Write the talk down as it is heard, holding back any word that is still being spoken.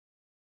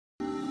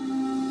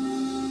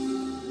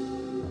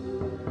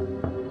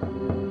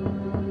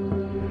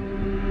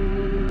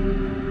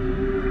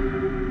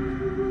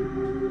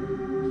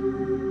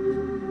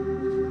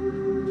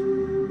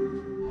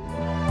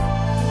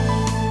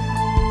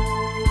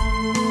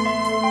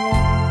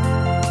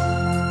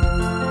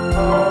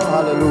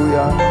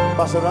Hallelujah.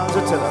 Pastor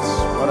Ranjan, tell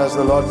us, what has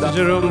the Lord done?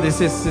 Jerome, this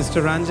is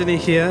Sister Ranjani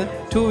here.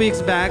 2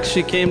 weeks back,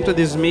 she came to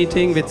this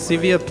meeting with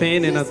severe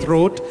pain in her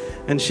throat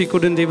and she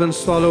couldn't even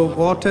swallow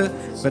water.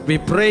 But we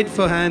prayed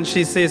for her and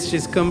she says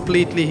she's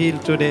completely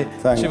healed today.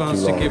 Thank you, Lord.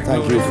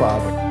 Thank you,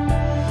 Father.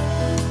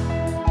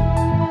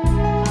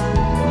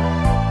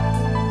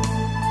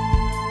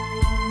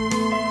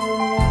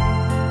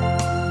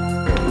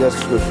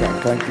 Yes, Lucian.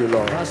 Thank you,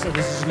 Lord. Pastor,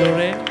 this is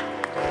Lorraine.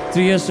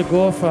 3 years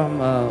ago,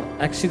 from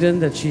accident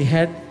that she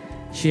had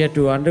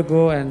to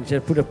undergo and she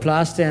had put a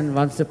plaster, and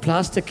once the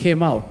plaster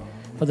came out,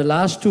 for the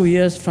last 2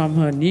 years from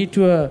her knee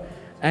to her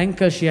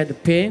ankle she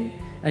had pain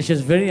and she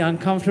was very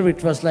uncomfortable.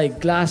 It was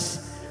like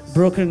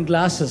broken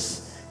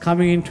glasses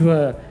coming into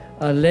her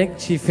leg,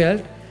 she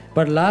felt.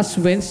 But last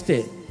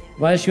Wednesday,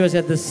 while she was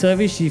at the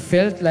service, she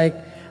felt like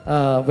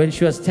when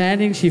she was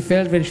standing, she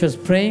felt when she was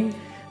praying,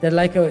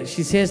 that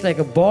she says like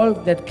a ball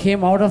that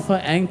came out of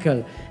her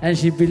ankle, and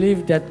she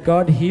believed that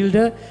God healed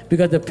her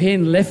because the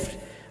pain left.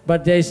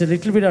 But there is a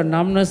little bit of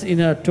numbness in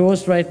her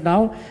toes right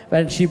now,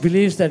 and she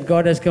believes that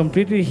God has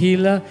completely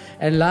healed her.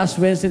 And last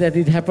Wednesday that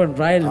it happened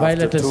right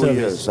while at her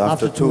service.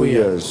 After 2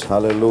 years.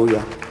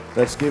 Hallelujah.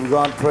 Let's give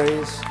God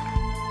praise.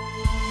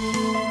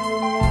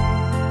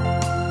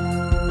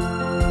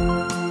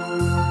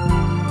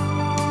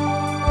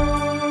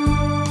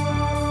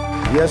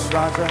 Yes,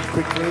 Raja,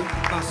 quickly.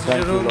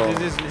 Pastor Jerome,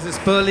 this is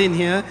Pearline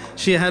here.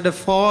 She had a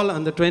fall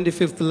on the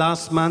 25th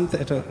last month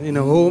at her, in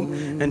her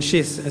home, and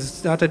she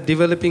started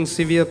developing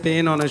severe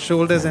pain on her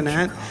shoulders and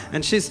hand,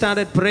 and she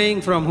started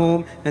praying from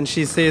home, and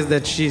she says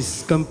that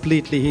she's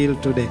completely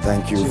healed today.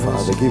 Thank you,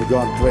 Father. Give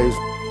God praise.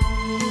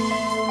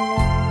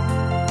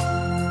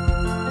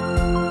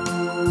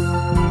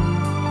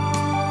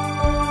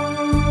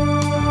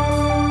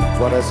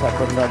 What has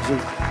happened, Raji?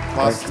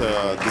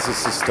 Pastor, this is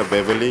Sister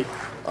Beverly.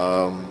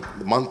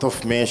 The month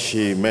of May,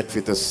 she met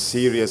with a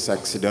serious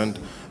accident,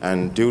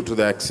 and due to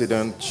the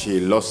accident, she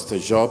lost her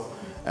job.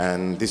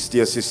 And this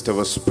dear sister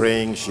was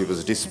praying, she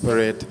was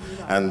desperate.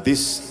 And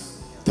this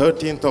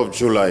 13th of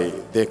July,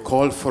 they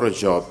called for a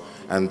job.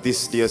 And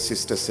this dear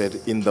sister said,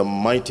 in the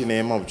mighty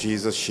name of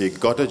Jesus, she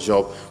got a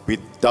job with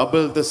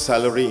double the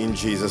salary in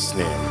Jesus'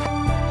 name.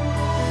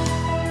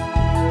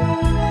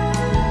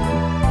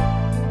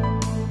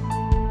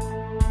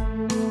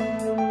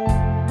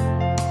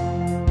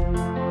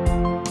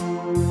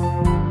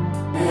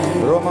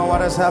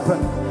 What has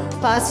happened?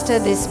 Pastor,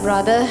 this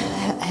brother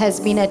has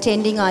been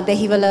attending our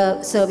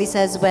Dehivala service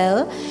as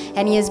well,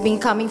 and he has been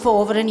coming for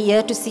over a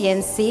year to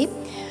CNC.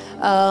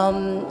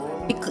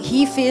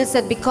 He feels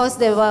that because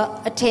they were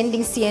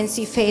attending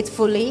CNC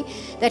faithfully,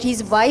 that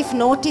his wife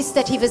noticed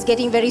that he was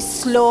getting very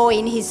slow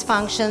in his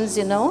functions,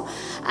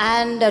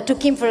 and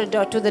took him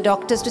to the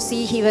doctors to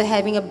see he was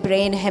having a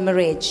brain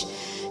hemorrhage.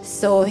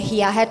 So he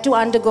had to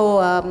undergo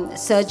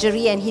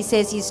surgery, and he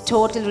says he's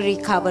totally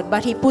recovered.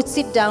 But he puts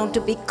it down to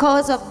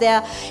because of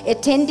their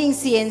attending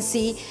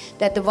CNC,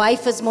 that the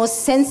wife was more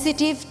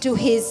sensitive to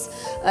his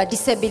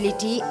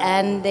disability,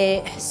 and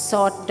they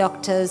sought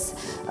doctors'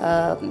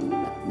 Now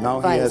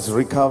advice. He has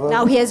recovered.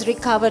 Now he has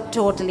recovered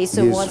totally,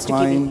 so he wants is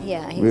fine. to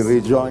give it. We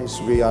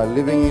rejoice. We are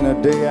living in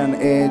a day and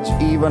age,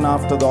 even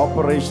after the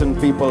operation,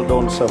 people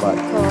don't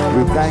survive.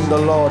 We thank the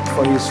Lord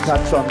for His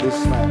touch on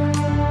this man.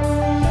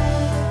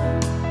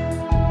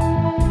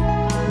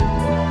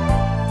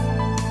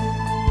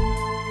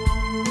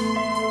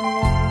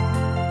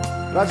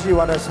 Raji,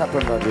 what has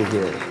happened over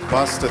here?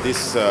 Pastor,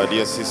 this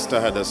dear sister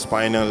had a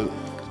spinal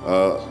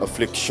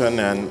affliction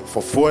and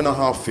for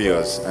 4.5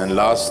 years. And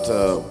last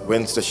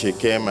Wednesday she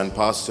came and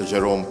Pastor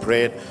Jerome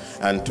prayed.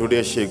 And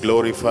today she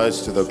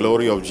glorifies to the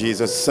glory of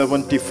Jesus.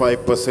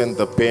 75%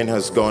 the pain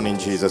has gone in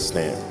Jesus'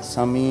 name.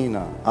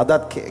 Samina.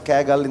 Adat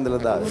kægal indala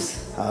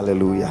das.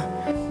 Hallelujah.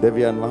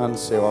 Deviyan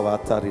mahanse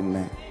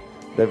avatarinne.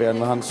 Deviyan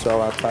mahanse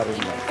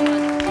avatarinne.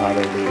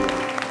 Hallelujah.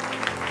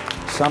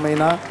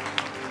 Samina.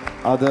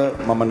 Ada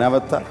mama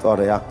නැවතත්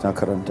ඔයාලා යාඥා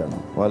කරන්න යනවා.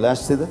 ඔයාලා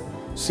ඇස්තිද?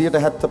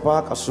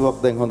 175ක්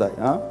 80ක් දැන් හොඳයි.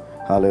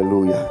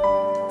 Hallelujah.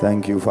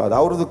 Thank you, Father.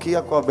 අවුරුදු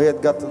කීයක් ඔයා බෙහෙත්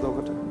ගත්තද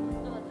ඔකට?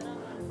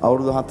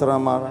 අවුරුදු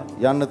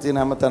 4මාරක් යන්න තියෙන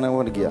හැම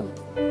තැනකම ගියා.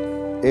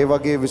 ඒ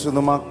වගේ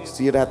විසඳුමක්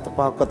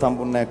 175ක්වත්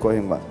හම්බුන්නේ නැහැ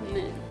කොහෙන්වත්.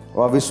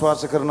 ඔයා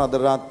විශ්වාස කරන අද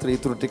රාත්‍රී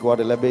ඉතුරු ටික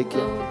වඩ ලැබෙයි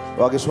කියලා.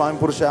 ඔයාගේ ස්වාමි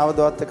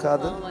පුරුෂයාවදවත්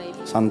එක්කද?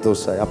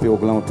 සන්තෝෂයි. අපි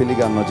ඔයගොල්ලෝම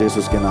පිළිගන්නවා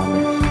ජේසුස්ගේ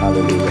නාමයෙන්.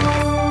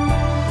 Hallelujah.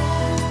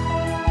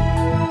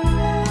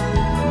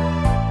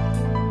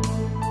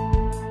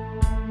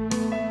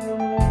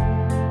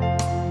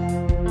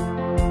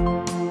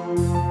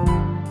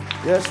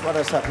 Yes, what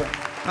has happened?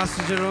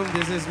 Pastor Jerome,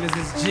 this is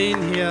Mrs.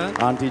 Jean here.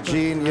 Auntie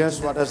Jean,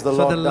 yes, what has the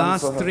Lord done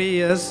for her? For the last 3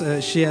 years,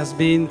 she has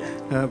been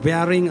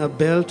wearing a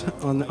belt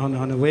on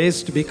her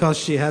waist because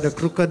she had a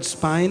crooked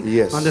spine.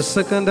 Yes. On the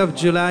 2nd of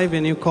July,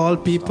 when you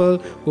called people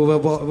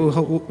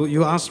who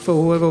you asked for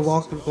whoever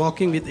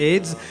walking with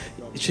AIDS,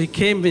 she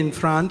came in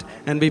front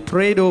and we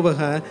prayed over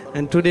her,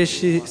 and today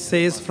she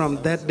says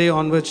from that day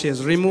onwards she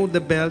has removed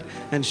the belt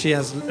and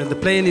the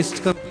pain is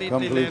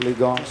completely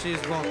gone. She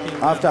is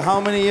walking. After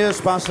how many years,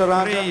 Pastor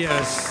Ranja? 3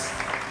 years.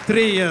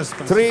 3 years,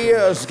 Pastor. 3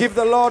 years. Give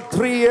the Lord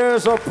 3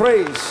 years of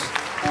praise.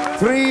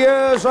 3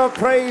 years of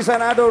praise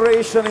and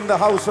adoration in the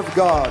house of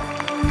God.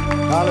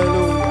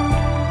 Hallelujah.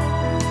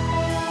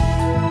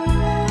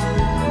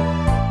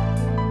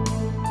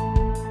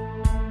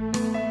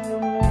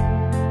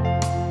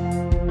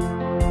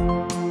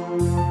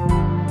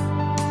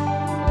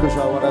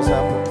 Kushal, what has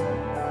happened?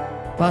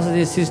 Pastor,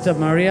 this Sister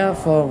Maria,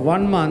 for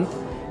 1 month,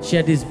 she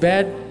had this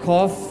bad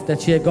cough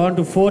that she had gone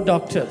to 4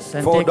 doctors.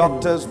 And 4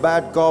 doctors,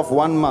 bad cough,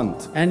 1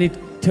 month. And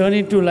it turned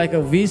into like a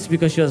wheeze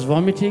because she was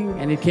vomiting,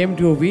 and it came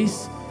to a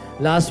wheeze.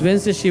 Last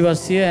Wednesday she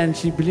was here and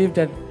she believed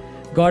that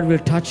God will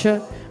touch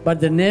her. But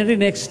the very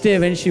next day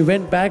when she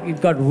went back,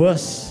 it got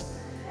worse.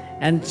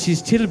 And she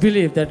still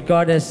believed that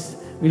God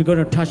will going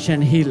to touch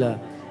and heal her.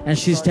 And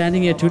she's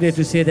standing here today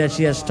to say that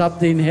she has stopped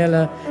the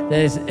inhaler,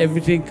 there is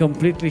everything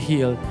completely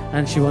healed,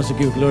 and she wants to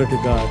give glory to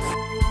God.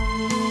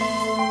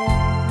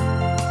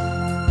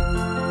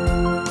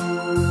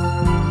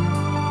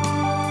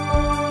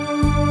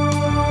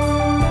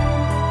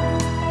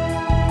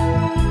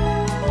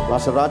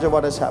 Pastor Raja,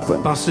 what has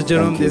happened? Pastor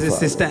Jerome, Thank you, this is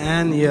Father. Sister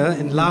Anne here.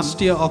 In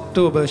last year,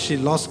 October, she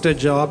lost her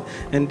job.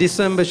 In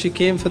December, she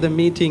came for the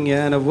meeting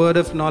here, and a word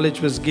of knowledge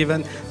was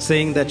given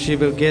saying that she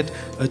will get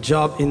a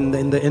job in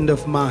the end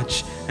of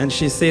March. And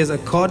she says,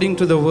 according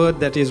to the word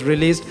that is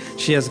released,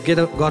 she has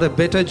got a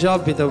better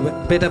job with a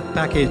better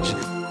package.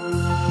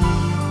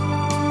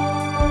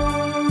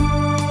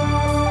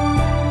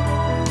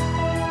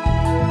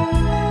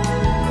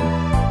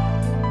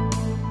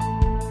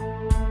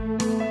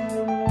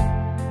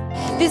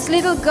 This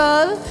little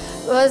girl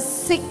was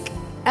sick,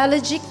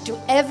 allergic to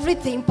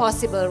everything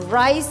possible,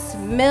 rice,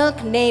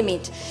 milk, name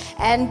it.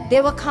 And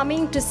they were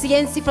coming to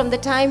CNC from the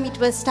time it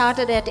was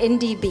started at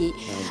NDB.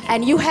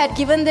 And you had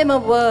given them a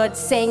word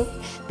saying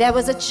there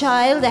was a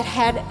child that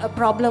had a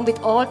problem with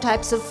all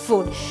types of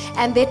food.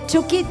 And they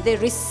took it, they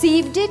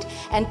received it,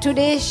 and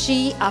today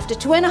she, after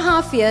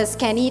 2.5 years,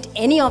 can eat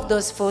any of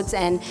those foods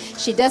and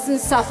she doesn't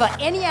suffer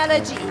any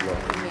allergy.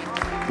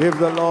 Give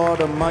the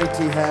Lord a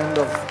mighty hand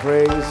of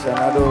praise and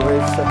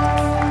adoration.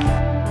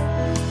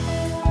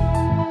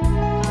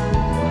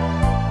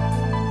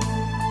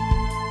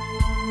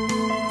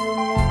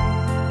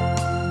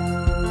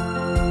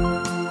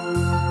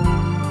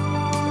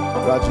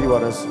 Raji,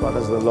 what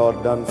has the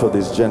Lord done for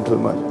this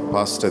gentleman?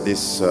 Pastor,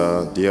 this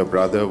dear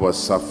brother was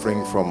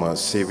suffering from a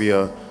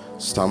severe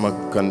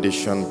stomach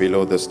condition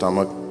below the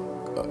stomach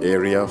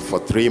area for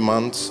 3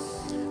 months.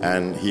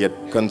 And he had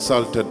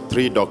consulted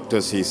 3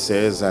 doctors, he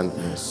says, and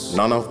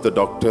none of the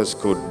doctors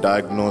could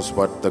diagnose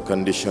what the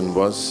condition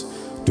was.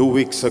 2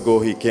 weeks ago,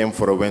 he came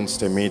for a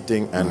Wednesday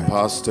meeting, and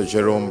Pastor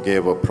Jerome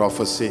gave a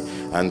prophecy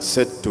and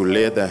said to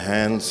lay the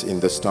hands in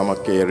the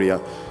stomach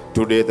area.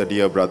 Today, the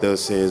dear brother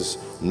says,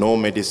 no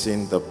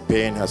medicine, the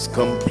pain has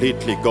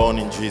completely gone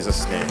in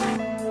Jesus' name.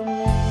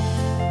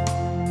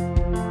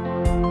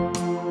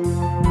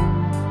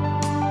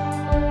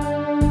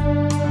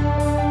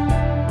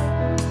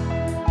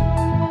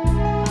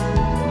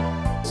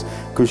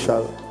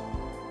 Kushal.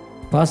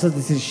 Pastor,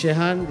 this is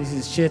Shehan, this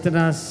is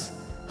Chetana's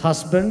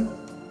husband.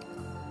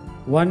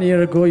 1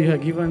 year ago, you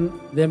have given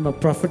them a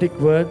prophetic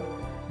word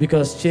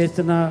because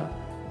Chetana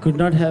could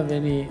not have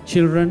any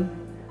children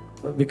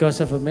because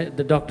of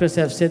the doctors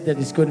have said that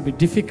it's going to be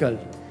difficult.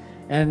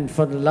 And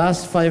for the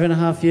last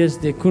 5.5 years,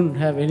 they couldn't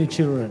have any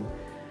children.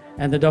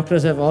 And the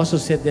doctors have also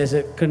said there's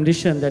a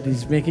condition that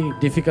is making it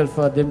difficult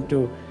for them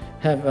to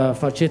have,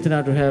 for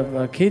Chetana to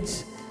have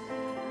kids.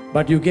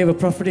 But you gave a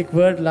prophetic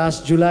word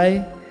last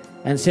July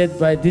and said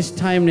by this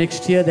time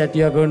next year that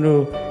you are going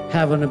to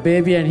have a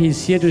baby, and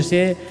he's here to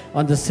say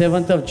on the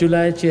 7th of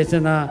July,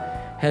 Chetana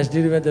has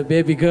delivered the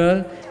baby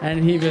girl,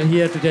 and he will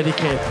here to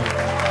dedicate her.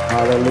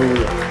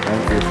 Hallelujah.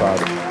 Thank you,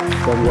 Father.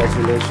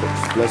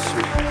 Congratulations. Bless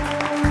you.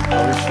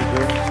 How is she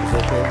doing? She's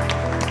okay?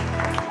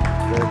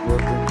 Good,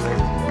 good, good, good.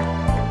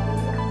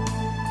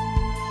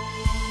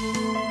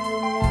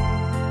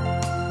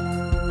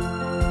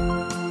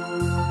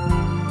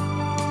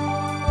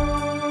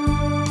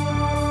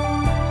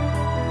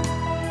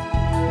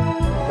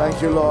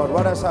 Thank you, Lord.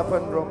 What has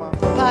happened, Roma?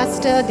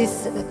 Pastor,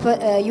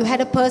 you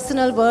had a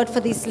personal word for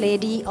this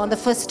lady on the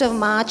 1st of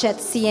March at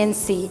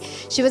CNC.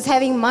 She was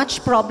having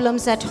much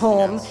problems at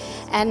home,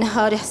 and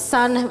her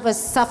son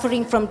was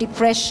suffering from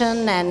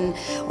depression and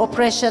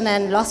oppression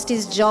and lost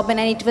his job, and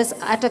it was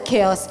utter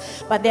chaos.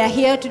 But they are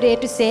here today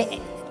to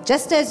say,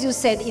 just as you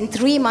said, in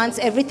 3 months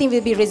everything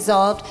will be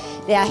resolved.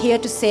 They are here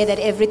to say that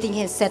everything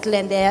has settled,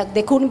 and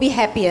they couldn't be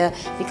happier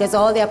because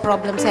all their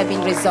problems have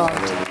been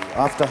resolved.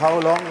 After how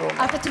long, Roma?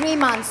 After 3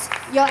 months.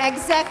 You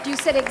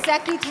said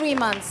exactly 3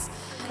 months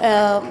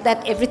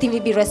that everything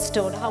will be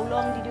restored. How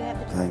long did you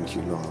have it? Thank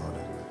you, Lord.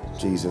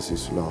 Jesus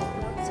is Lord.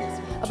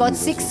 About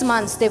Jesus 6 is-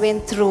 months they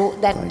went through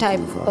that Thank type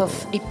you, Father.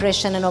 of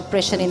depression and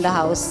oppression in the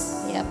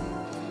house. Yep.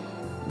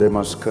 They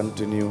must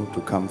continue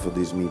to come for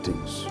these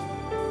meetings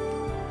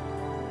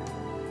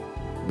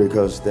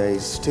because there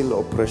is still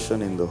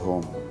oppression in the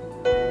home.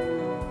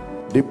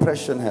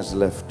 Depression has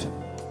left,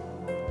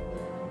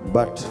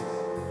 but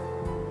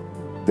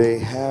they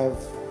have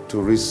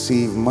to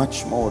receive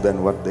much more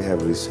than what they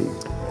have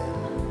received.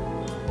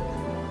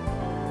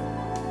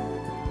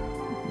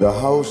 The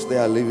house they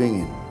are living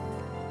in,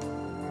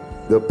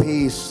 the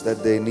peace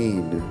that they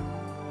need,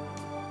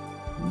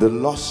 the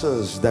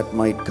losses that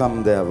might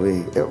come their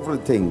way,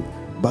 everything,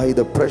 by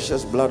the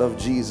precious blood of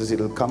Jesus, it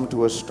will come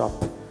to a stop.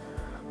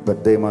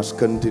 But they must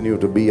continue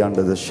to be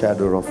under the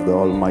shadow of the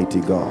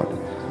Almighty God.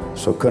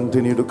 So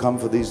continue to come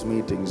for these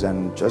meetings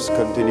and just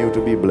continue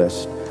to be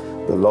blessed.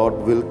 The Lord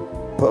will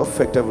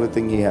perfect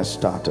everything He has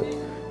started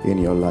in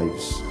your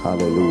lives.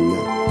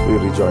 Hallelujah.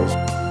 We rejoice.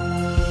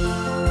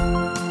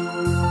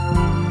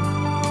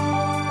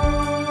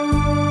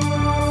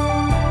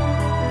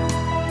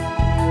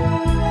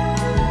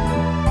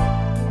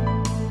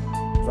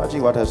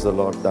 What has the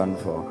Lord done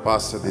for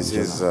Pastor? This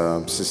is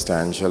Sister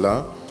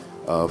Angela.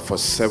 For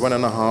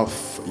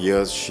 7.5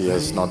 years, she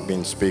has not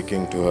been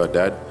speaking to her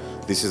dad.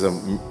 This is a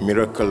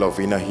miracle of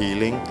inner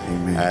healing.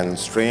 Amen. And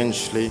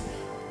strangely,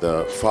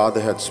 the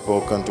father had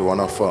spoken to one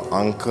of her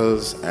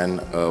uncles,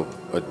 and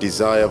a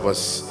desire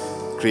was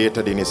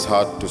created in his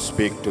heart to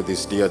speak to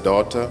this dear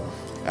daughter.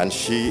 And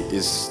she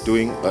is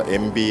doing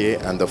an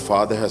MBA, and the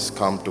father has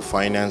come to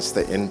finance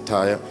the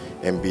entire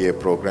MBA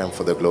program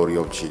for the glory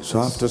of Jesus. So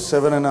after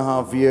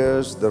 7.5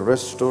 years, the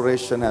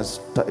restoration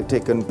has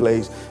taken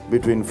place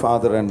between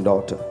father and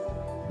daughter.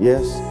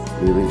 Yes,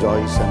 we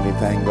rejoice and we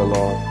thank the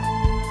Lord.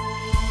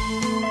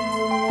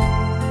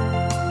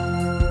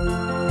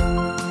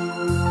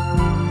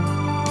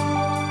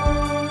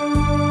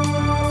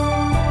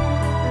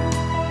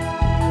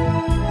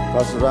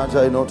 Pastor Raja,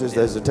 I noticed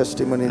there's a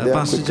testimony there.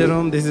 Pastor Quickly.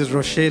 Jerome, this is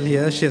Rochelle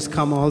here. She has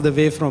come all the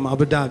way from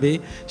Abu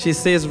Dhabi. She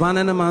says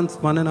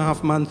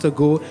 1.5 months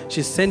ago,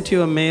 she sent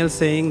you a mail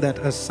saying that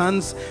her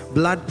son's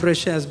blood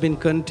pressure has been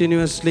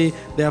continuously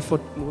there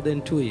for more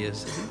than 2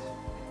 years.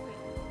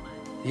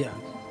 Yeah,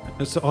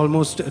 it's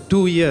almost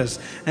 2 years.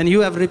 And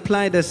you have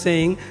replied as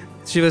saying,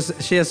 she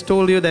has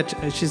told you that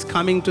she's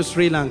coming to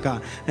Sri Lanka,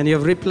 and you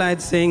have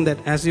replied saying that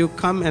as you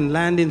come and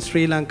land in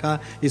Sri Lanka,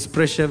 his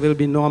pressure will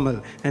be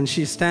normal. And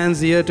she stands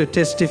here to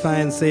testify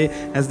and say,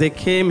 as they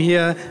came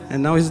here,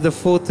 and now is the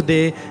 4th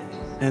day,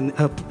 and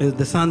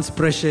the son's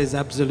pressure is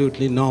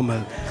absolutely normal.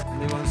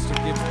 And he wants to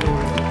give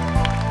glory.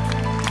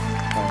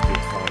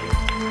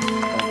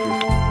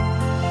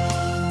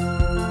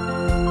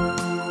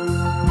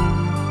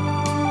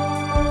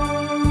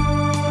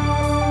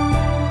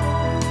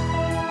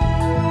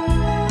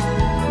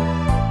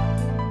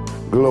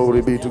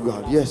 Glory be to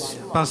God. Yes.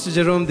 Pastor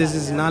Jerome, this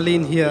is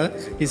Nalin here.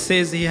 He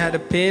says he had a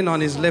pain on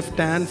his left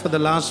hand for the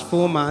last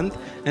 4 months,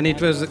 and it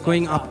was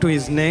going up to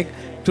his neck.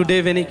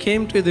 Today when he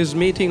came to this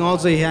meeting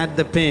also he had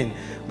the pain.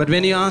 But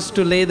when he asked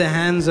to lay the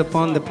hands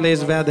upon the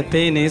place where the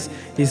pain is,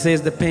 he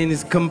says the pain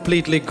is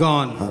completely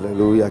gone.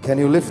 Hallelujah. Can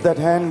you lift that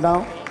hand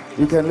now?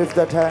 You can lift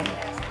that hand.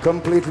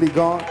 Completely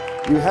gone.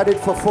 You had it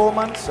for 4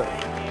 months, sir.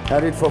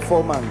 Had it for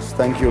 4 months.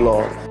 Thank you,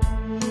 Lord.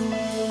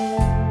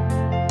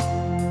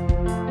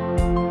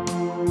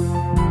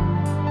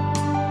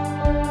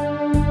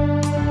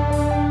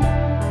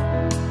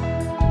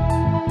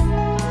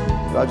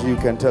 Raji, you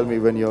can tell me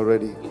when you're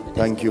ready.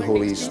 Thank you,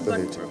 Holy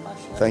Spirit.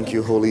 Thank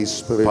you, Holy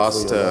Spirit.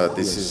 Pastor,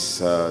 this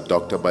is a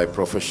doctor by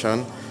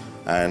profession,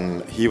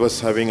 and he was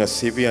having a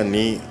severe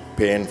knee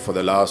pain for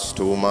the last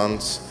 2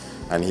 months,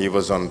 and he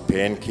was on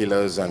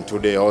painkillers, and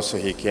today also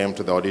he came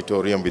to the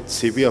auditorium with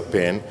severe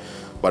pain.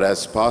 But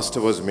as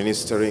Pastor was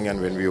ministering and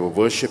when we were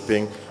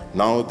worshiping,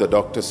 now the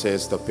doctor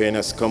says the pain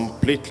has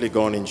completely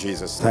gone in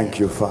Jesus' name. Thank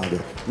you, Father.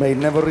 May it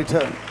never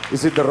return.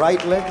 Is it the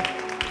right leg?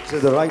 Is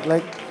it the right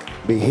leg?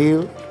 Be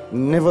healed.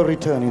 Never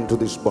return into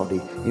this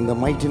body. In the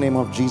mighty name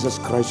of Jesus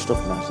Christ of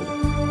Nazareth.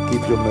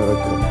 Keep your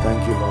miracle.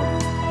 Thank you, Lord.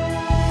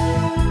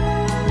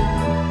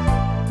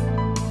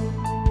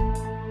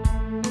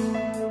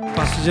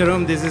 Pastor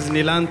Jerome, this is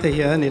Nilantha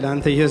here.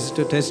 Nilantha used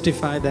to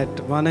testify that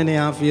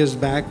 1.5 years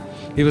back,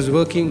 he was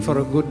working for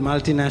a good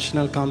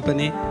multinational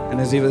company,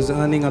 and as he was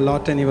earning a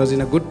lot and he was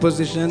in a good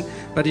position,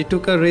 but he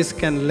took a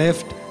risk and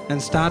left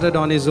and started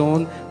on his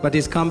own, but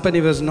his company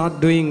was not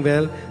doing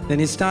well. Then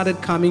he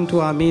started coming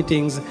to our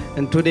meetings,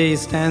 and today he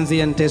stands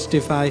here and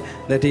testify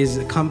that his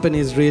company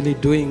is really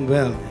doing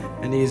well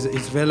and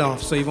he's well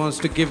off. So he wants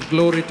to give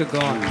glory to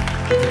God.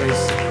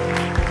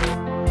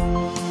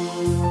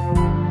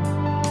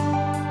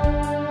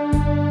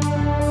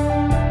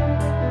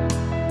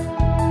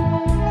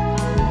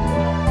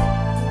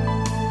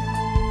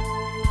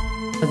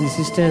 The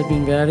sister has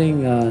been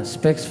wearing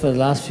specs for the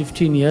last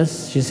 15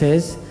 years, she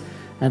says.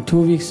 And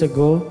 2 weeks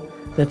ago,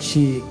 that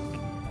she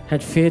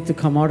had faith to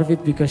come out of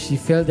it because she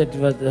felt that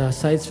her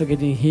sights were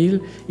getting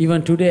healed.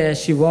 Even today, as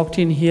she walked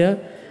in here,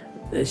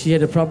 she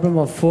had a problem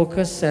of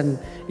focus, and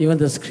even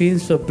the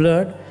screens were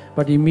blurred.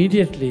 But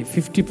immediately,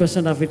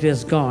 50% of it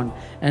is gone,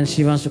 and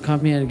she wants to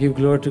come here and give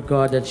glory to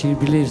God that she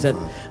believes that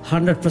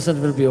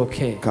 100% will be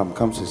okay.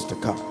 Come, sister,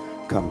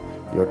 come.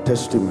 Your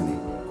testimony.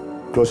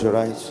 Close your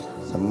eyes.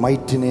 The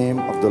mighty name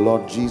of the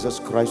Lord Jesus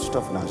Christ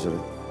of Nazareth.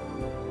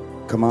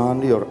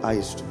 Command your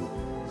eyes to be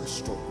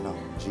restored now,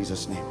 in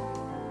Jesus' name.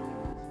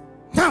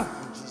 Now,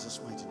 in Jesus'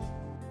 mighty name.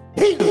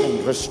 Heal them.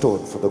 and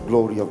restored for the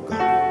glory of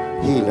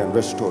God. Healed and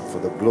restored for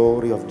the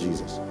glory of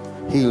Jesus.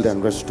 Healed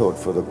and restored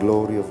for the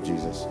glory of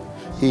Jesus.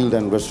 Healed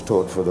and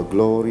restored for the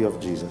glory of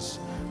Jesus.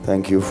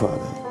 Thank you,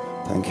 Father.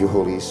 Thank you,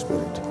 Holy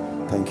Spirit.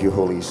 Thank you,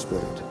 Holy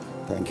Spirit.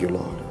 Thank you,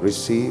 Lord.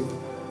 Receive,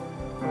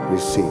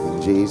 receive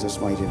in Jesus'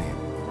 mighty name.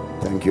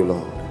 Thank you,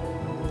 Lord.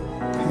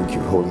 Thank you,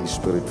 Holy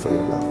Spirit, for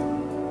your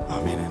love.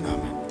 Amen and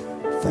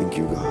amen. Thank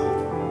you,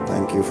 God.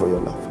 Thank you for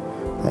your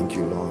love. Thank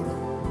you, Lord.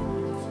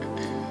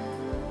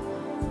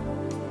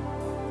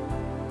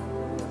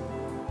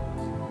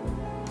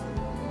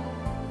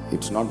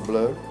 It's not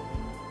blurred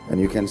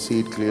and you can see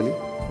it clearly.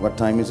 What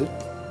time is it?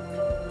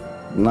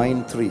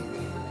 9:03.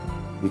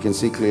 You can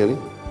see clearly?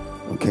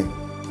 Okay.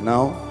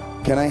 Now,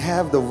 can I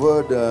have the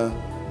word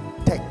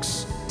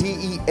text,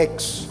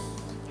 T-E-X?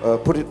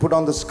 Put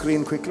on the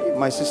screen quickly.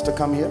 My sister,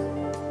 come here.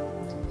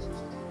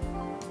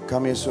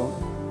 Come here soon.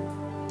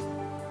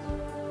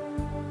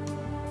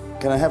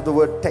 Can I have the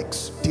word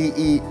text,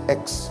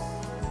 T-E-X?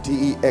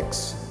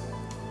 T-E-X.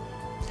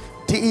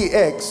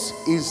 T-E-X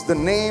is the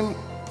name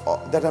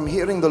that I'm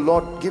hearing the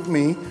Lord give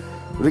me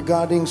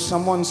regarding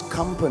someone's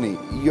company.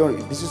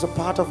 This is a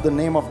part of the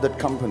name of that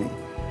company.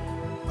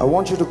 I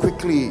want you to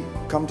quickly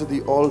come to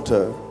the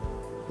altar.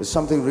 There's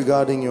something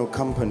regarding your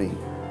company.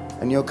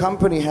 And your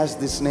company has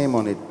this name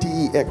on it,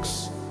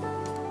 T-E-X.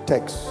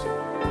 Text.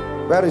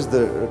 Where is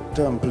the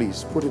term,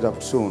 please? Put it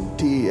up soon.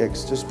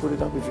 T-E-X. Just put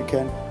it up if you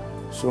can.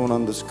 Soon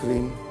on the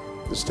screen.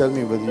 Just tell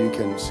me whether you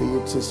can see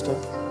it, sister.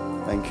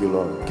 Thank you,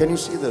 Lord. Can you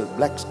see the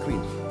black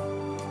screen?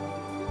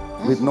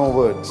 With no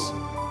words.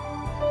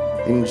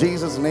 In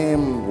Jesus'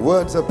 name,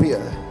 words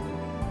appear.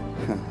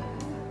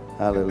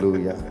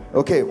 Hallelujah.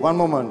 Okay, one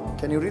moment.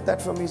 Can you read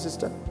that for me,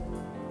 sister?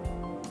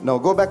 No,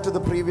 go back to the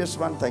previous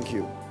one. Thank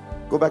you.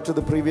 Go back to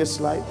the previous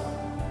slide.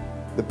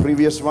 The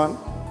previous one.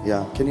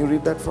 Yeah, can you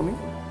read that for me?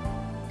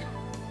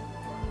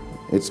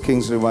 It's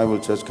King's Revival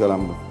Church,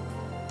 Colombo.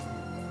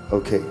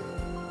 Okay.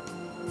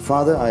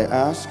 Father, I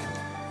ask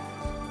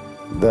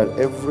that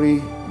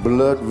every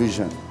blurred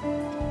vision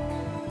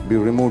be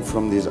removed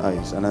from these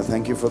eyes. And I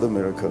thank you for the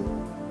miracle.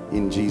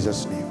 In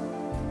Jesus' name.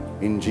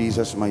 In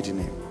Jesus' mighty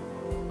name.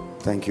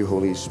 Thank you,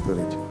 Holy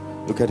Spirit.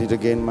 Look at it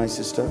again, my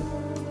sister.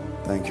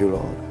 Thank you,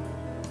 Lord.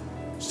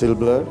 Still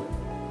blurred?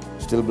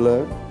 Still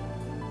blurred?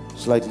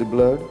 Slightly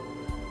blurred?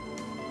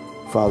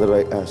 Father,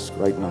 I ask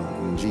right now,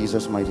 in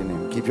Jesus' mighty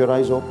name. Keep your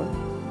eyes open.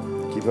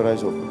 Keep your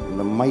eyes open. In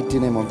the mighty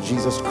name of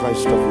Jesus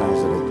Christ of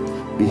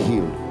Nazareth, be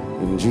healed.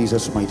 In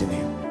Jesus' mighty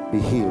name. Be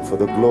healed for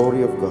the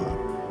glory of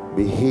God.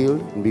 Be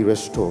healed and be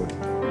restored.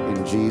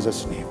 In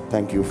Jesus' name.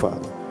 Thank you,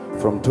 Father.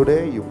 From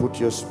today, you put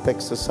your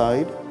specs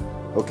aside.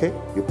 Okay?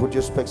 You put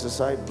your specs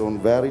aside.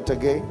 Don't wear it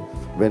again.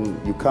 When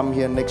you come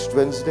here next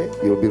Wednesday,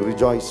 you'll be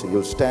rejoicing.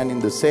 You'll stand in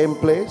the same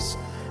place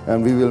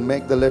and we will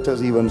make the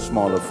letters even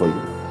smaller for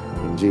you.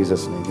 In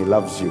Jesus' name. He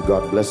loves you.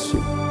 God bless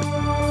you.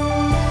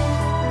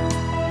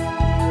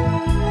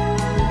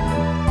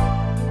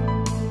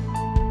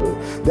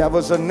 There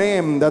was a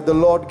name that the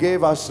Lord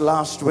gave us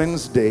last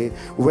Wednesday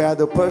where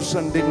the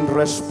person didn't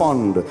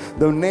respond.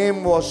 The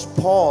name was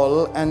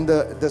Paul and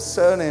the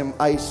surname,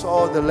 I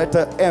saw the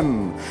letter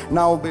M.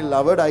 Now,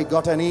 beloved, I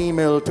got an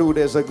email 2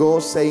 days ago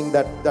saying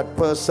that that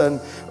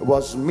person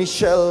was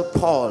Michelle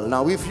Paul.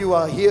 Now, if you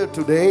are here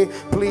today,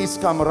 please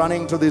come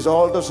running to this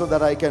altar so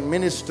that I can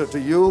minister to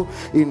you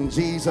in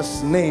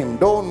Jesus' name.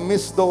 Don't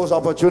miss those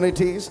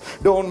opportunities.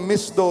 Don't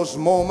miss those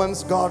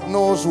moments. God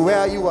knows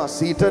where you are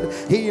seated.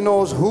 He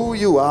knows who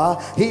you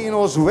are. He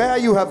knows where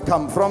you have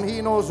come from.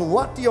 He knows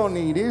what your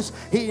need is.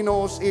 He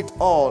knows it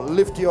all.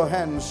 Lift your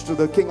hands to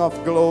the King of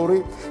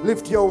Glory.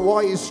 Lift your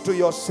voice to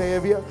your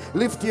Savior.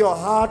 Lift your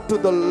heart to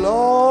the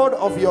Lord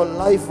of your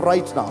life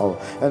right now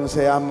and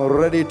say, I'm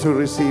ready to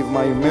receive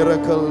my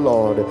miracle,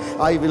 Lord.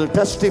 I will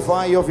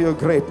testify of your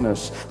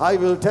greatness. I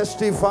will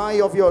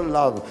testify of your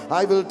love.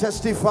 I will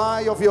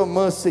testify of your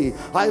mercy.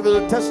 I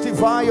will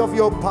testify of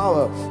your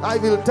power. I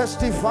will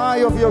testify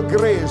of your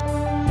grace.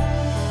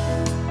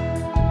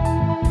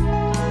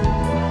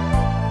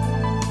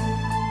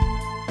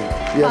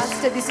 Yes.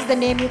 Pastor, this is the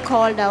name you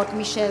called out,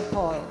 Michelle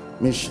Paul.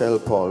 Michelle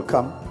Paul.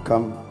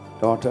 Come,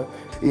 daughter.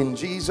 In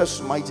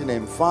Jesus' mighty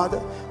name, Father,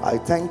 I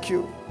thank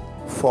you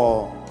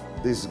for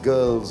this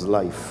girl's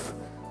life.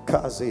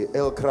 Kaze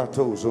el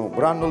kratozo,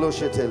 brandolo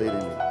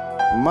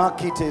shetelini,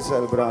 makites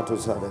el brato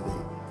sadade,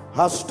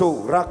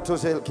 hasto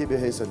raktos el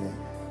kibehesane.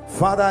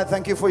 Father, I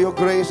thank you for your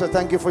grace. I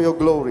thank you for your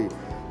glory.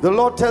 The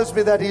Lord tells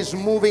me that He's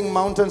moving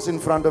mountains in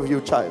front of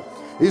you, child.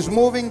 He's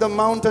moving the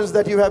mountains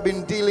that you have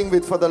been dealing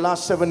with for the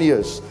last 7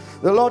 years.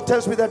 The Lord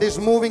tells me that He's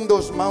moving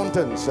those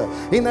mountains.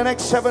 In the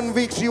next 7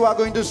 weeks, you are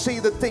going to see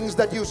the things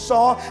that you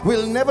saw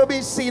will never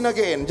be seen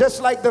again.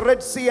 Just like the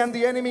Red Sea and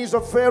the enemies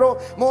of Pharaoh,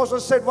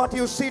 Moses said, what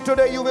you see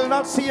today, you will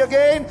not see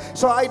again.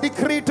 So I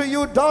decree to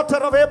you, daughter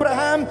of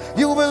Abraham,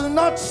 you will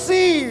not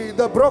see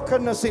the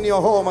brokenness in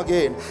your home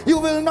again. You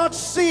will not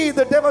see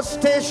the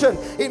devastation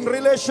in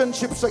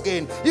relationships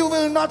again. You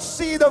will not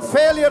see the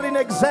failure in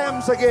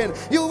exams again.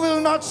 You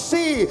will not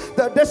see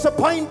the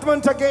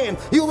disappointment again.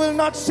 You will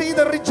not see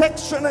the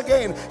rejection again.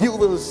 again, you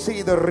will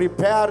see the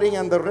repairing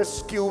and the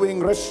rescuing,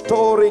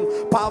 restoring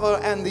power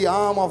and the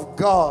arm of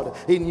God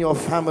in your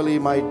family,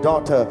 my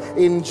daughter.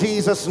 In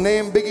Jesus'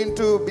 name, begin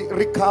to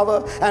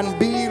recover and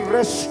be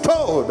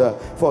restored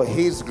for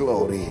His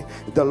glory.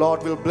 The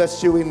Lord will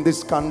bless you in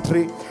this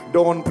country.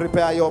 Don't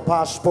prepare your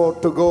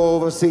passport to go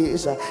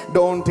overseas.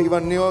 Don't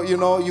even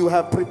know, you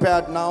have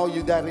prepared now.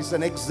 There is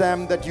an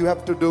exam that you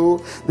have to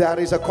do. There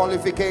is a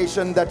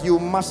qualification that you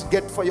must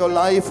get for your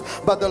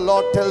life. But the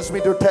Lord tells me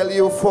to tell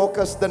you,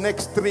 focus the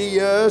next 3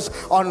 years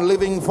on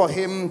living for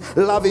Him,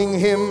 loving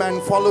Him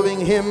and following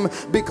Him,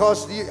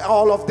 because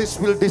all of this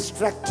will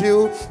distract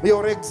you.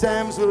 Your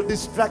exams will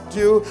distract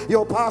you.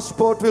 Your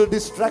passport will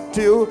distract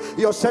you.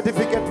 Your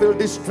certificate will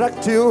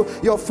distract you.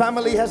 Your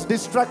family has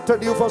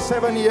distracted you for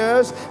 7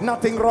 years.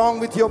 Nothing wrong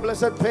with your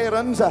blessed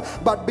parents,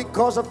 but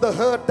because of the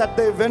hurt that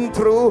they went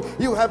through,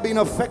 you have been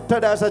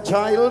affected as a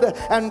child.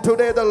 And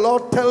today the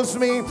Lord tells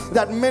me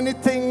that many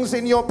things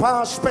in your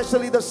past,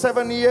 especially the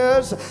 7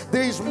 years,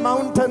 these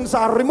mountains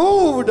are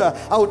removed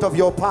out of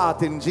your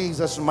path in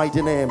Jesus'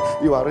 mighty name.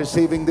 You are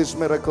receiving this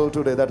miracle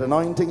today. That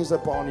anointing is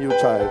upon you,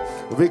 child.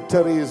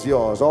 Victory is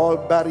yours. All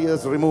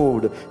barriers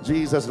removed.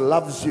 Jesus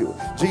loves you.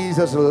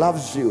 Jesus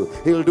loves you.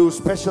 He'll do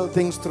special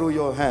things through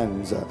your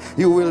hands.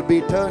 You will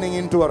be turning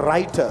into a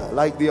writer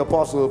like the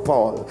Apostle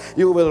Paul.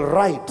 You will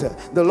write.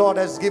 The Lord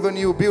has given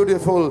you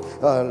beautiful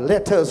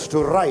letters to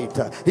write.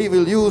 He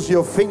will use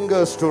your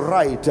fingers to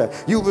write.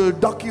 You will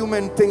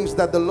document things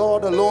that the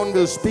Lord alone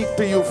will speak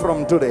to you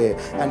from today,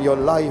 and your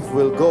life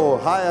will go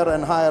higher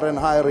and higher and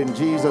higher in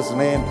Jesus'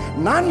 name.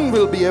 None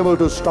will be able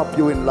to stop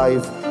you in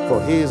life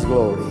for His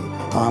glory.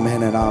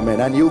 Amen and amen.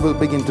 And you will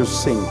begin to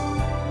sing.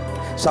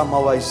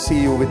 Somehow I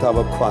see you with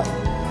our choir.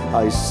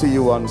 I see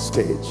you on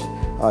stage.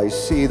 I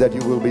see that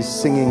you will be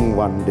singing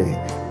one day.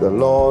 The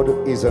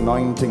Lord is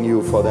anointing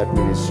you for that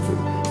ministry.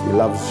 He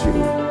loves you.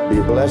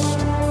 Be blessed.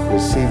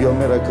 Receive your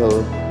miracle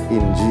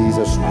in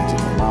Jesus' mighty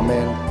name.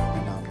 Amen.